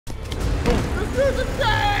This is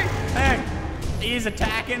insane! Hey, he's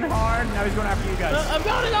attacking hard. Now he's going after you guys. I'm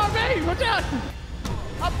going in RV. Watch out!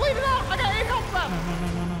 I'm bleeding out. I got 8 health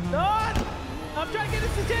left. God! I'm trying to get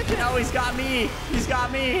his attention. No, he's got me. He's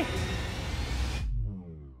got me.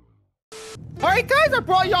 All right, guys, I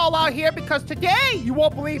brought y'all out here because today, you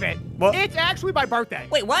won't believe it. What? It's actually my birthday.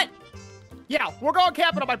 Wait, what? Yeah, we're going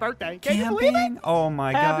camping on my birthday. Can you believe it? Oh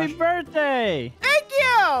my gosh. Happy birthday! Thank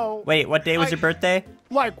you. Wait, what day was your birthday?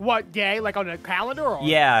 Like what day? Like on the calendar? Or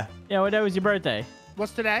Yeah. Yeah, what day was your birthday?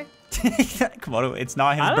 What's today? Come on, it's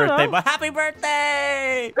not his I don't birthday, know. but happy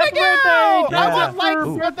birthday! Thank you. birthday, I James. want likes Happy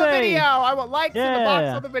on the birthday. video. I want likes in the box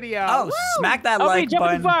Yeah. on the video. Oh, Woo. smack that Oh, like jump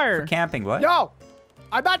in the button fire. for camping. What? No,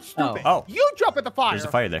 I'm not stupid. Oh. You jump in the fire. There's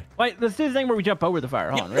a fire there. Wait, let's do the thing where we jump over the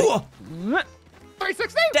fire. Hold on, ready? Ooh,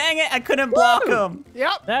 360. dang it, I couldn't block Woo. him.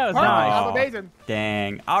 Yep. That was Perfect. nice. That was amazing.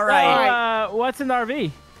 Dang. All right. What's in the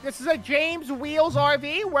RV? This is a James Wheels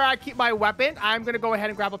RV where I keep my weapon. I'm gonna go ahead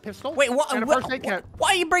and grab a pistol. Wait, what? And a first aid kit.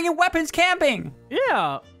 Why are you bringing weapons camping? Yeah.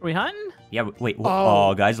 Are we hunting? Yeah, wait. Oh,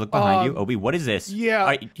 Oh, guys, look behind you. Obi, what is this? Yeah. All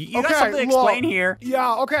right, you got Okay, something to explain look. here.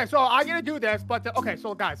 Yeah, okay, so I'm gonna do this, but okay,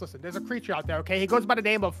 so guys, listen, there's a creature out there, okay? He goes by the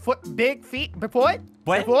name of Bigfoot. What?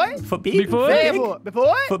 Bigfoot? Foot big? Bigfoot? Big?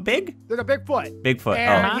 Bigfoot? Foot big? There's a Bigfoot. Bigfoot.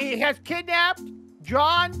 And Oh. he has kidnapped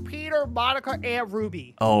John, Peter, Monica, and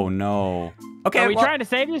Ruby. Oh, no. Okay, Are we well, trying to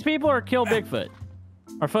save these people or kill Bigfoot?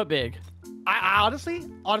 Or Foot Big? I honestly,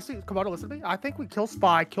 come on, listen to me. I think we kill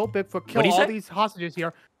Spy, kill Bigfoot, kill What'd he all say? these hostages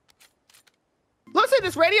here. Listen,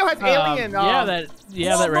 this radio has alien. Yeah, that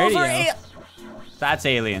those radio. are that's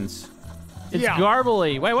aliens. It's Yeah.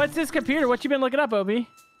 garbly. Wait, what's this computer? What you been looking up, Obi?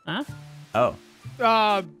 Huh?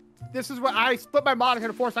 Oh. This is what I split my monitor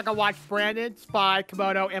to force I can watch Brandon, Spy,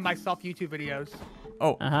 Komodo, and myself YouTube videos.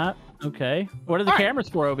 Oh. Uh-huh. Okay. What are the All right. cameras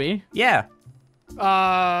for, Obi? Yeah.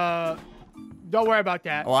 Don't worry about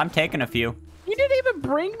that. Well, I'm taking a few. You didn't even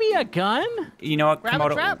bring me a gun? You know what, Grab a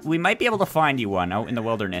Komodo? trap. We might be able to find you one out in the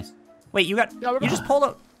wilderness. Wait, you got... Yeah, we're you gonna- just pulled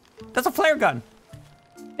a... That's a flare gun.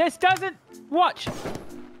 This doesn't... Watch.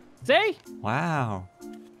 See? Wow.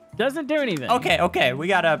 Doesn't do anything. Okay. We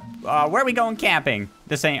gotta... where are we going camping?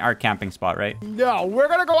 This ain't our camping spot, right? No, we're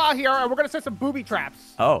gonna go out here and we're gonna set some booby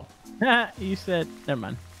traps. Oh. You said... Never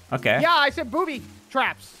mind. Okay. Yeah, I said booby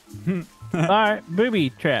traps. All right. Booby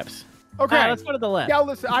traps. Okay. All right, let's go to the left. Yeah,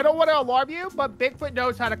 listen, I don't want to alarm you, but Bigfoot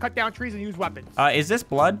knows how to cut down trees and use weapons. Is this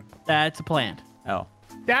blood? That's a plant. Oh.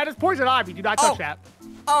 That is poison ivy. Do not touch that.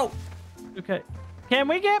 Oh. Okay. Can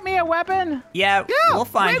we get me a weapon? Yeah, Yeah, we'll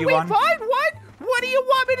find you one. Find one? What do you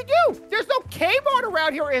want me to do? There's no Kmart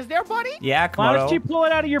around here, is there, buddy? Yeah, Why don't you Komodo. pull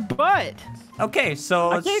it out of your butt? Okay, so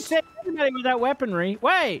I let's... can't save anybody without weaponry.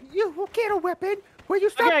 Wait. You will get a weapon when you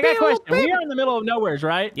stop Okay, I got being a a little question. We baby. are in the middle of nowheres,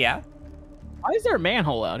 right? Yeah. Why is there a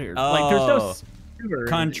manhole out here? Like, there's no Oh. sewer. or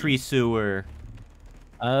Country sewer. anything.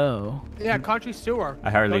 Oh. Yeah, country sewer.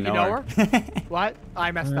 I hardly Don't know you know her. What?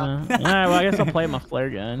 I messed up. All right, well, I guess I'll play my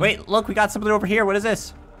flare gun. Wait, look, we got something over here. What is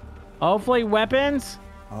this? Hopefully weapons.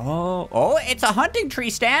 Oh, it's a hunting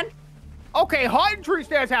tree stand. Okay, hunting tree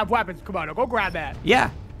stands have weapons. Come on, go grab that.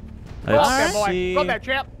 Yeah. Go Let's up there, boy. see. Go up there,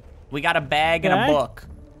 champ. We got a bag and a Okay. book.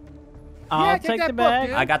 I'll take take that the book, bag.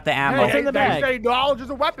 dude. I got the ammo. What's in the bag? They say knowledge is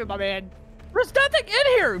a weapon, my man. There's nothing in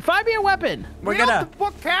here. Find me a weapon. We're Read gonna... the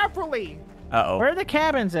book carefully. Uh-oh. Where are the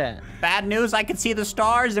cabins at? Bad news, I can see the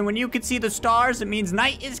stars, and when you can see the stars, it means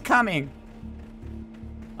night is coming.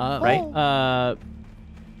 Right?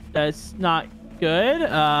 That's not good.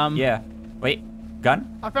 Yeah. Wait,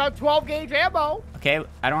 gun? I found 12 gauge ammo. Okay,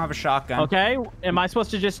 I don't have a shotgun. Okay. Am I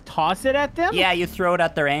supposed to just toss it at them? Yeah, you throw it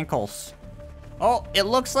at their ankles. Oh, it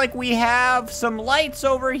looks like we have some lights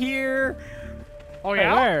over here. Oh, Wait,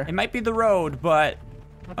 yeah? where? It might be the road, but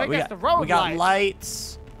I think we that's got, the road we got light.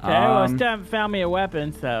 lights. Okay, well, still haven't found me a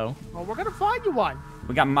weapon, so Well, we're going to find you one.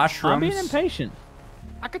 We got mushrooms. I'm being impatient.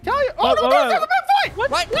 I can tell you. Oh, Whoa, no, whoa, there's whoa. a big fight.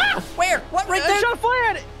 What? Where? What? Right I there? shot a flare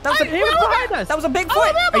at it. That was a, He was behind us. that was a big I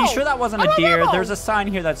foot. have Are you ammo. sure that wasn't I a have deer? ammo. There's a sign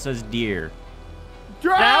here that says deer.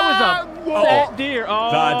 That was a fat deer.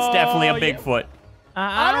 Oh, That's definitely a yeah. Bigfoot.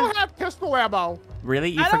 I don't have pistol ammo. Really?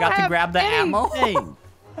 You I don't forgot to have grab the ammo? anything.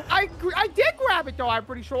 I did grab it, though, I'm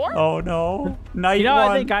pretty sure. Oh, no. Night You know,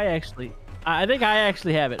 one. I think I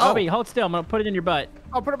actually have it. Oh. Obi, hold still. I'm gonna put it in your butt.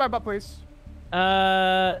 Oh, put it in my butt, please.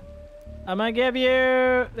 I'm gonna give you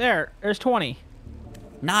there's 20. Oh,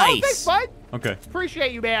 thanks, Nice. bud. Okay.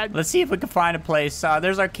 Appreciate you, man. Let's see if we can find a place.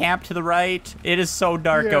 There's our camp to the right. It is so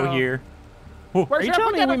dark Yeah. out here. Where, Are you should I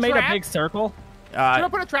telling put me down we made trap? a big circle? Should I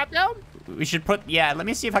put a trap down? We should put, yeah, let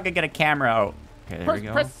me see if I can get a camera out. Okay, there we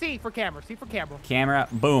go. Press C for camera. C for camera. Camera,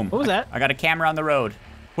 boom. What was that? I got a camera on the road.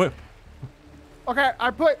 Whoa. Okay,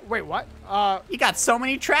 I put. Wait, what? You got so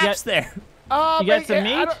many traps there. You got some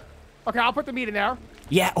meat? Okay, I'll put the meat in there.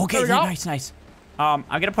 Yeah, okay, There we go. nice. I'm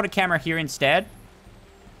gonna put a camera here instead.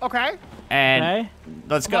 Okay. And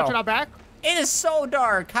let's I'm watching go. out back. It is so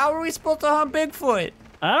dark. How are we supposed to hunt Bigfoot?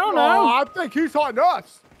 I don't Oh, know. I think he's hunting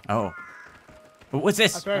us. Oh. What's I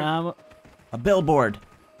this? think. A billboard.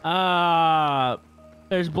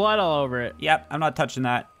 There's blood all over it. Yep, I'm not touching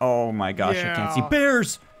that. Oh my gosh, I can't see. Yeah.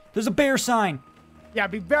 Bears! There's a bear sign. Yeah,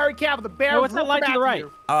 be very careful. The bear. Hey, what's that light to the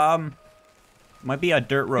right? Might be a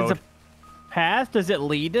dirt road. It's a path. Does it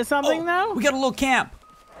lead to something now? We got a little camp.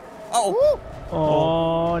 Oh.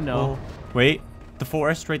 Oh, no. Wait, the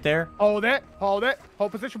forest right there. Hold it.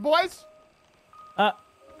 Hold position, boys.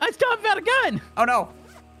 I still haven't found a gun. Oh no.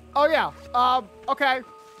 Oh yeah. Okay.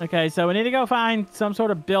 Okay, so we need to go find some sort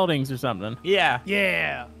of buildings or something. Yeah.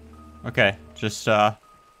 Yeah. Okay, just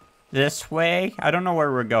this way. I don't know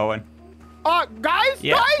where we're going. Guys.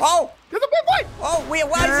 Yeah. Guys. Oh. There's a big boy. Oh, wait,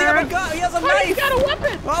 why does he have a gun? He has a Hey, knife. he's got a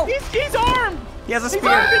weapon. Oh. He's armed. He has a He's spear.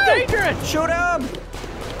 armed and dangerous. Shoot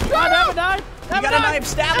him. I have a knife. You got a knife.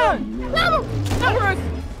 Stab him. Grab him.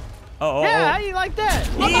 Oh. Yeah, how do you like that?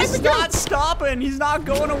 He's not stopping. He's not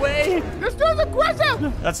going away. This dude's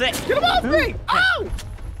aggressive. That's it. Get him off me. Ow.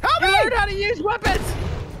 Help You me. learned how to use weapons.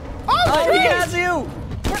 Oh, he jeez. has you.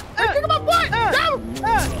 Hey, pick him up, boy. Down.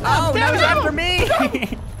 Oh, now he's down. after me.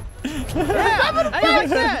 Yeah, how do you like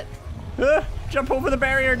that? Jump over the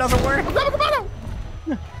barrier. Doesn't work. Grab a Komodo.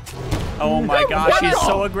 Oh my gosh, he's Komodo.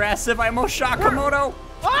 so aggressive. I almost shot Komodo.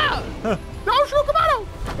 Ah. Don't shoot Komodo.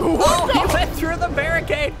 Oh, he went through the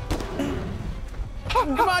barricade.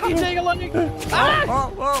 Come on, you take a look. Ah,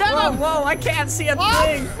 Whoa, I can't see a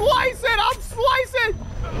I'm thing. slicing.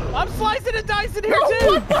 I'm slicing and dicing here, No,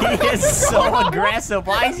 too. what? He is so aggressive.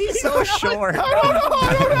 Why is he so short?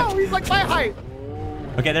 I don't know. He's like my height.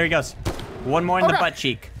 Okay, there he goes. One more in the Okay. butt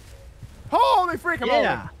cheek. Holy freaking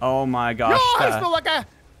Yeah. moly. Oh my No, gosh. I feel like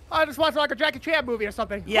I just watched like a Jackie Chan movie or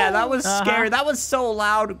something. Yeah, that was Uh-huh. scary. That was so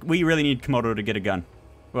loud. We really need Komodo to get a gun.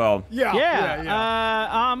 Well, Yeah.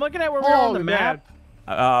 I'm looking at where we're on the Holy map.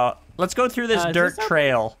 let's go through this Is dirt this up?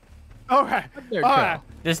 trail. Okay. Dirt All trail. right.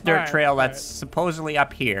 This dirt Alright, trail alright. that's supposedly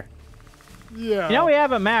up here. Yeah. You know we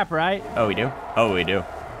have a map, right? Oh, we do? Oh, we do.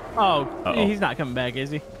 Oh, Uh-oh. he's not coming back,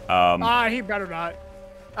 is he? He better not.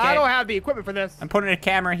 I Okay. don't have the equipment for this. I'm putting a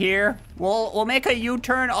camera here. We'll make a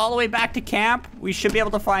U-turn all the way back to camp. We should be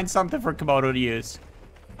able to find something for Komodo to use.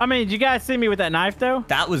 I mean, did you guys see me with that knife, though?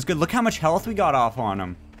 That was good. Look how much health we got off on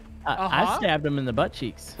him. I stabbed him in the butt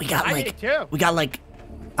cheeks. We got I did too. we got like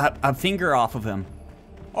a finger off of him.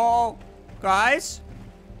 Oh, guys,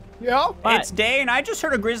 Yeah. What? it's day and I just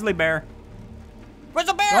heard a grizzly bear. Where's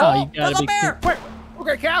a bear? Oh, you gotta There's a be bear.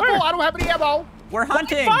 Okay, careful. Where? I don't have any ammo. We're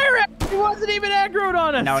hunting. Fire it! He wasn't even aggroed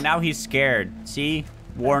on us. No, now he's scared. See?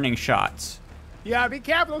 Warning shots. Yeah, be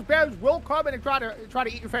careful. Those bears will come in and try to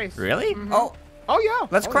eat your face. Really? Mm-hmm. Oh, Oh yeah.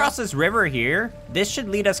 let's Oh, cross this river here. This should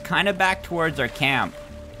lead us kind of back towards our camp.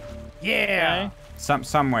 Yeah.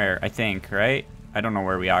 Somewhere, I think, right? I don't know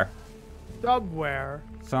where we are. Somewhere.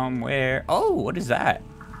 Somewhere. Oh, what is that?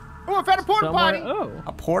 Oh, I found a porta Somewhere. potty. Oh.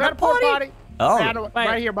 A porta Found a porta potty? potty. Oh, Wait.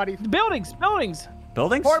 Right here, buddy. Buildings. buildings?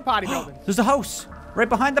 Porta potty building. There's a house right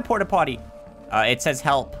behind the porta potty. It says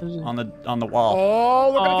help on the wall.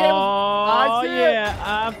 Oh, look at the cables. I Oh, see it.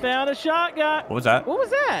 yeah. I found a shotgun. What was that? What was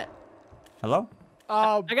that? Hello?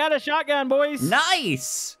 I got a shotgun, boys.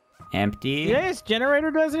 Nice. Empty. Yeah, this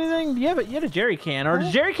generator does anything? You have a jerry can. Or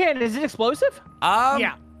jerry can, is it explosive?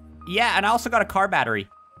 Yeah. Yeah, and I also got a car battery.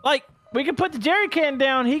 Like, we can put the jerry can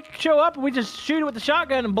down. He can show up and we just shoot it with the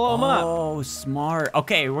shotgun and blow him up. Oh, smart.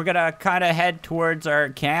 Okay, we're gonna kind of head towards our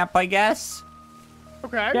camp, I guess,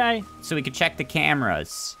 Okay. Okay. so we can check the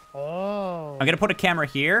cameras. Oh. I'm gonna put a camera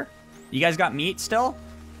here. You guys got meat still?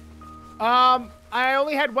 I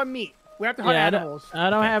only had one meat. We have to hunt Yeah, animals. I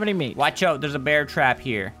don't have any meat. Watch out, there's a bear trap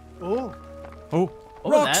here. Oh. Oh, What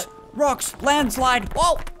was rocks, that? rocks, landslide.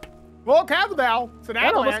 Whoa. Well, careful now. It's an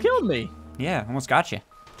That almost avalanche. killed me. Yeah, almost got you.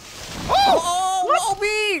 Oh! Oh,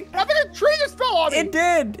 me! I think a tree just fell on me. It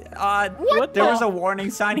did. What There the- was a warning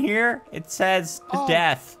sign here. It says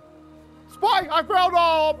death. Spy, I found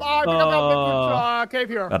I think I found Bigfoot's cave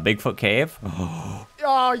here. A Bigfoot cave.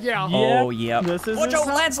 Yeah. Oh, yep. This is Watch out,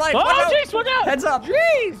 landslide. Oh, Watch out. jeez, watch out. Heads up.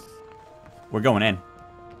 Jeez. We're going in.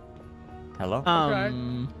 Hello?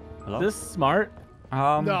 Hello? This is smart.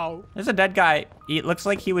 No. There's a dead guy. It looks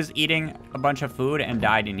like he was eating a bunch of food and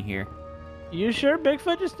died in here. You sure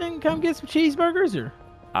Bigfoot just didn't come get some cheeseburgers or?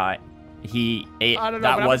 He ate, I don't know,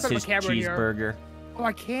 but that I'm was gonna his set up a camera here. cheeseburger. Oh,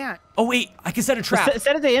 I can't. Oh, wait, I can set a trap.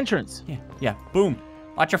 Set at the entrance. Yeah, boom.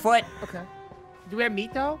 Watch your foot. Okay. Do we have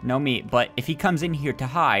meat though? No meat, but if he comes in here to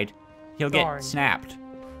hide, he'll get Darn. snapped.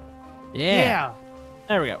 Yeah.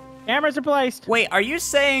 There we go. Cameras are placed. Wait, are you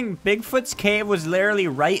saying Bigfoot's cave was literally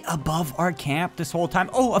right above our camp this whole time?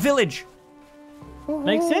 Oh, a village.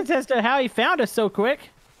 Makes sense as to how he found us so quick.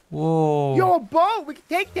 Whoa. Yo, a boat. We can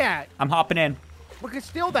take that. I'm hopping in. We can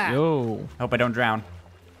steal that. Yo. Hope I don't drown.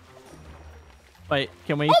 Wait,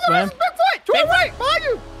 can we Oh, swim? there's Bigfoot. To our right. Behind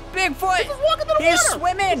you. Bigfoot! He's just walking through the He's water.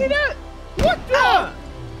 swimming! See that? What the?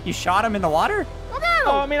 You shot him in the water? Look at him.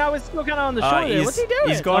 Oh, I mean, I was still kind of on the shore there. What's he doing?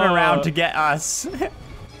 He's going around to get us.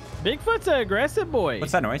 Bigfoot's an aggressive boy.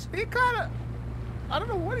 What's that noise? He kind of... I don't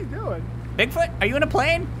know what he's doing. Bigfoot, are you in a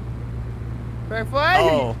plane? Bigfoot?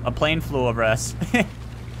 Oh, a plane flew over us.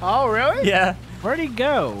 Oh, really? Yeah. Where'd he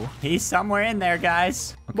go? He's somewhere in there,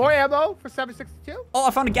 guys. More ammo for 762? Oh,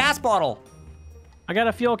 I found a gas bottle. I got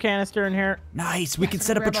a fuel canister in here. Nice, we can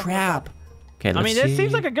set up a grab trap. Okay, I mean, this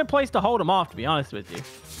seems like a good place to hold him off, to be honest with you.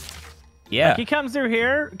 Yeah, Like, he comes through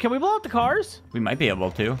here. Can we blow up the cars? we might be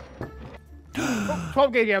able to.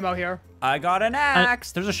 12 gauge ammo here. I got an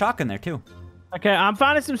axe. There's a shotgun there, too. Okay, I'm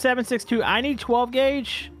finding some 7.62. I need 12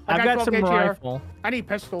 gauge. I I've got got 12 some gauge here. rifle. I need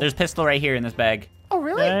pistol. There's pistol right here in this bag. Oh,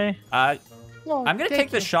 really? Okay. Well, I'm gonna thank take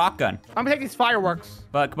the you. shotgun. I'm gonna take these fireworks.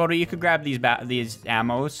 But, Komodo, you could grab these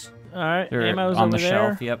ammos. All right, They're ammo's on over the there.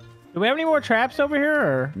 shelf, yep. Do we have any more traps over here?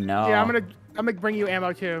 Or? No. Yeah, I'm gonna bring you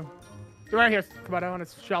ammo too. They're right here, Komodo, on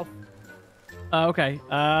its shelf. Okay.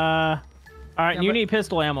 All right, Yeah, you but- need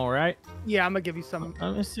pistol ammo, right? Yeah, I'm gonna give you some.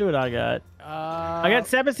 Let me see what I got. I I got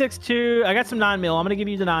 7.62. I got some 9mm. I'm gonna give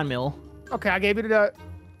you the 9mm. Okay, I gave you the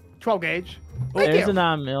 12 gauge. Thank There's you. a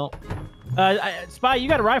 9mm. Spy, you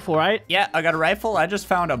got a rifle, right? Yeah, I got a rifle. I just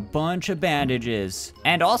found a bunch of bandages.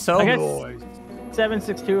 And also, I got Noise.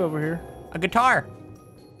 7.62 over here. a guitar.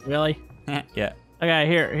 Really? Yeah. Okay,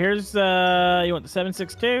 here's you want the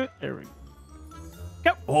 7.62? There we go.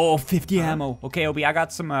 Oh, 50 ammo. Okay, Obi, I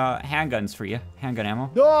got some handguns for you. Handgun ammo.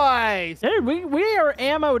 Nice. Hey, we are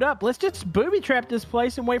ammoed up. Let's just booby trap this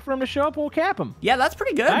place and wait for him to show up. We'll cap him. Yeah, that's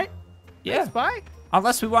pretty good. Right? Yeah. Spy.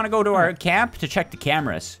 Unless we want to go to our camp to check the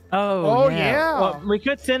cameras. Oh, yeah. Well, we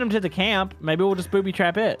could send him to the camp. Maybe we'll just booby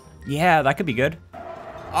trap it. Yeah, that could be good.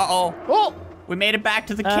 Uh-oh. Oh, We made it back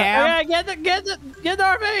to the camp. Okay, get the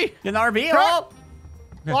RV. In the RV. Crap.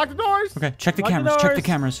 Oh. lock the doors. Okay, check the Lock the cameras. Check the doors.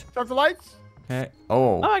 cameras. Turn off the lights. Okay.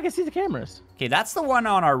 Oh. Oh, I can see the cameras. Okay, that's the one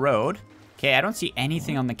on our road. Okay, I don't see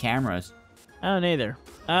anything on the cameras. I don't either.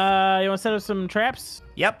 You want to set up some traps?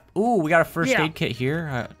 Yep. Ooh, we got a first Yeah. aid kit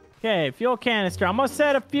here. Okay, fuel canister. I'm gonna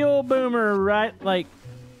set a fuel boomer right like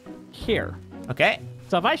here. Okay.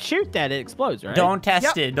 So if I shoot that, it explodes, right? Don't test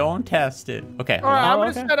Yep. it. Don't test it. Okay. All right, I'm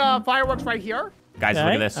Oh, gonna okay. set fireworks right here. Guys, look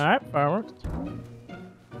Okay, at this. All right, fireworks.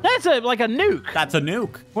 That's like a nuke. That's a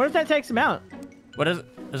nuke. What if that takes him out? What is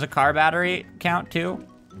it? Does a car battery count too?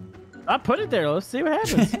 I put it there. Let's see what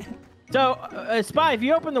happens. So, Spy, if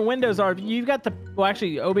you open the windows, you've got the. Well,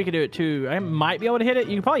 actually, Obi can do it too. I might be able to hit it.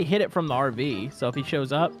 You can probably hit it from the RV. So if he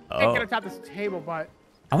shows up, Can't Oh. get on top of this table, but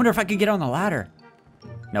I wonder if I could get on the ladder.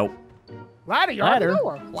 Nope. ladder, you're Ladder? on the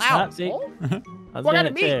door. Wow. see, Oh, I was what doing kind it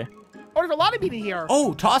of meat? too. Oh, there's a lot of meat in here.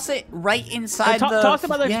 Oh, toss it right inside the. toss it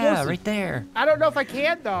by the Yeah, explosive. right there. I don't know if I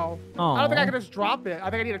can though. I don't think I Aw. can just drop it. I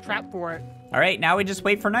think I need a trap for it. All right, now we just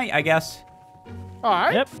wait for night, I guess. All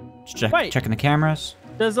right. Yep. Just Wait. checking the cameras.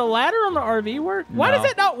 Does the ladder on the RV work? Why No.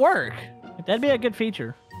 does it not work? That'd be a good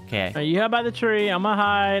feature. Okay. All right, you hide by the tree. I'm gonna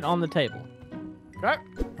hide on the table. Okay.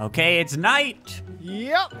 Okay, it's night.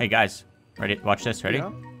 Yep. Hey guys, ready? Watch this. Ready?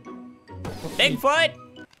 Yeah. Bigfoot.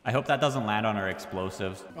 I hope that doesn't land on our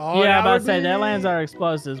explosives. Oh, yeah, I'm about would to say that be- lands our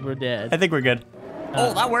explosives. We're I dead. think we're good.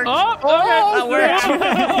 Oh, that worked. Oh, okay. Oh, that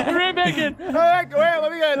worked. We're bacon. All right, wait,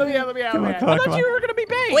 let me out. Come on, I thought you were gonna be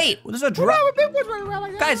bait. Wait, there's a What's wrong drone. with Bigfoot's running around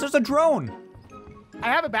like that? Guys, there's a drone. I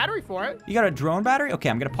have a battery for it. You got a drone battery? Okay,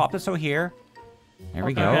 I'm gonna pop this over here. There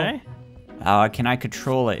we Okay. go. Can I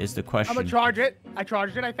control it is the I'm question. gonna charge it. I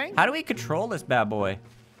charged it, I think. How do we control this bad boy?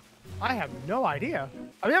 I have no idea.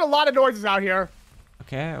 I'm hearing a lot of noises out here.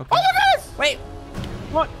 Okay, okay. Oh, look at this! Wait,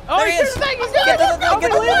 What? Oh, There he he's is. doing the thing. He's Get doing the it. thing,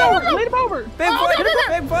 get the Lead him thing. over. Lead him over. Bigfoot,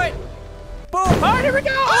 Bigfoot. Boom. All right, here we go.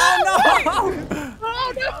 Oh no!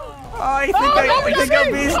 Oh no. Oh, I think I think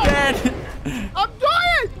Obi's dead. I'm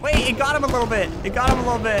dying! Wait, it got him a little bit. It got him a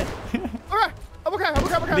little bit. Okay, I'm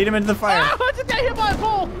okay. Lead him into the fire. Oh, I just got hit by a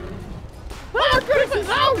pole. Oh, my goodness!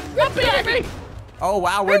 Oh, don't beat me. Oh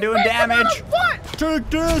wow, we're doing damage. What? Take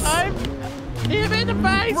this. I'm hit him in the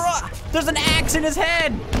face. Bruh, there's an axe in his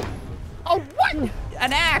head. Oh, what?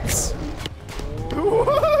 An axe.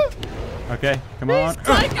 Okay, come on.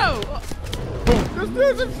 Psycho. This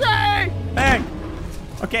dude's insane! Bang.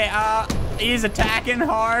 Okay, he's attacking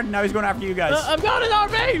hard. Now he's going after you guys. I'm going in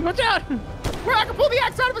RV. Watch out. Where I can pull the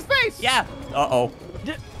axe out of his face! Yeah. Uh-oh.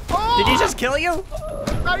 Oh! Did he just kill you?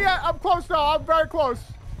 Not yet. I'm close though. I'm very close.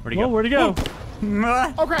 Where'd he Oh, go? where'd he go?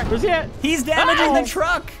 Okay. Where's he at? He's damaging Ow! the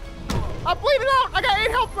truck. I'm bleeding out. I got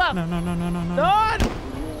 8 health left. No. Don!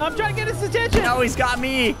 I'm trying to get his attention. No, he's got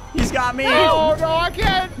me. He's got me. Oh no, I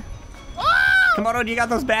can't. Oh! Komodo, do you got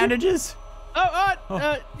those bandages? Yeah,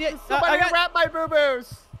 Somebody I got. wrap my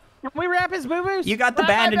boo-boos. Can we wrap his boo-boos? You got the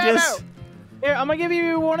Wrap my bandages. boo-boo. Here, I'm gonna give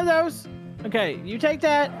you one of those. Okay, you take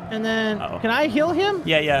that, and then Uh-oh. can I heal him?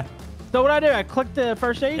 Yeah. So what I do? I click the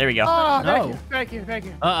first aid. There we go. Oh, No. thank you.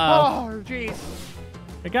 Uh-oh. Oh, jeez.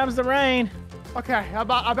 Here comes the rain. Okay, I'm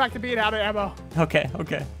back to being out of ammo. Okay.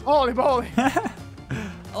 Holy moly.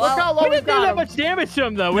 Look how low We we didn't do got that him. much damage to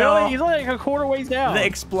him though. No. He's only like a quarter ways down. The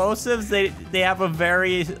explosives, they have a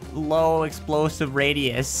very low explosive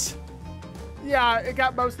radius. Yeah, it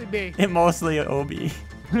got mostly me. And mostly Obi.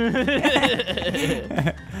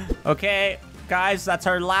 Okay, guys, that's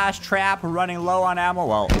our last trap. We're running low on ammo.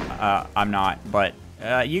 Well, I'm not, but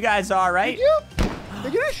you guys are, right?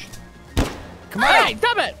 Did you? Come on. Hey,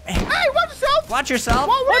 stop it! Hey, watch yourself. Watch yourself.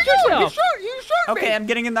 What are Watch you doing? yourself. You shoot me. Okay, I'm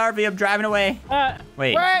getting in the RV. I'm driving away.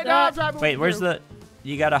 Wait. Wait, no, I'm driving Wait, with where's you. the...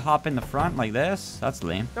 You gotta hop in the front like this? That's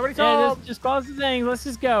lame. Nobody Yeah, told. just pause the thing. Let's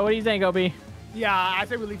just go. What do you think, Obi? Yeah, I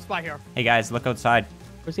think we leave Spy here. Hey, guys, look outside.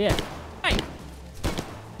 Where's he at? Hey,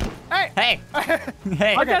 Hey. Hey!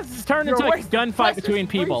 Hey! I guess this turned into You're a gunfight between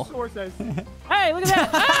people. Resources. Hey, look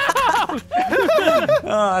at that! Ow!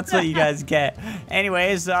 Oh, that's what you guys get.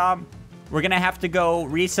 Anyways, we're gonna have to go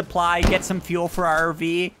resupply, get some fuel for our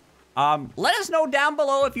RV. Let us know down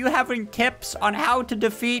below if you have any tips on how to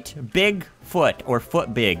defeat Bigfoot or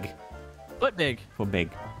Foot Big. Foot big. Foot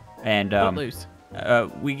Big. And Foot loose.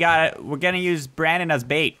 we're gonna use Brandon as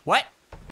bait. What?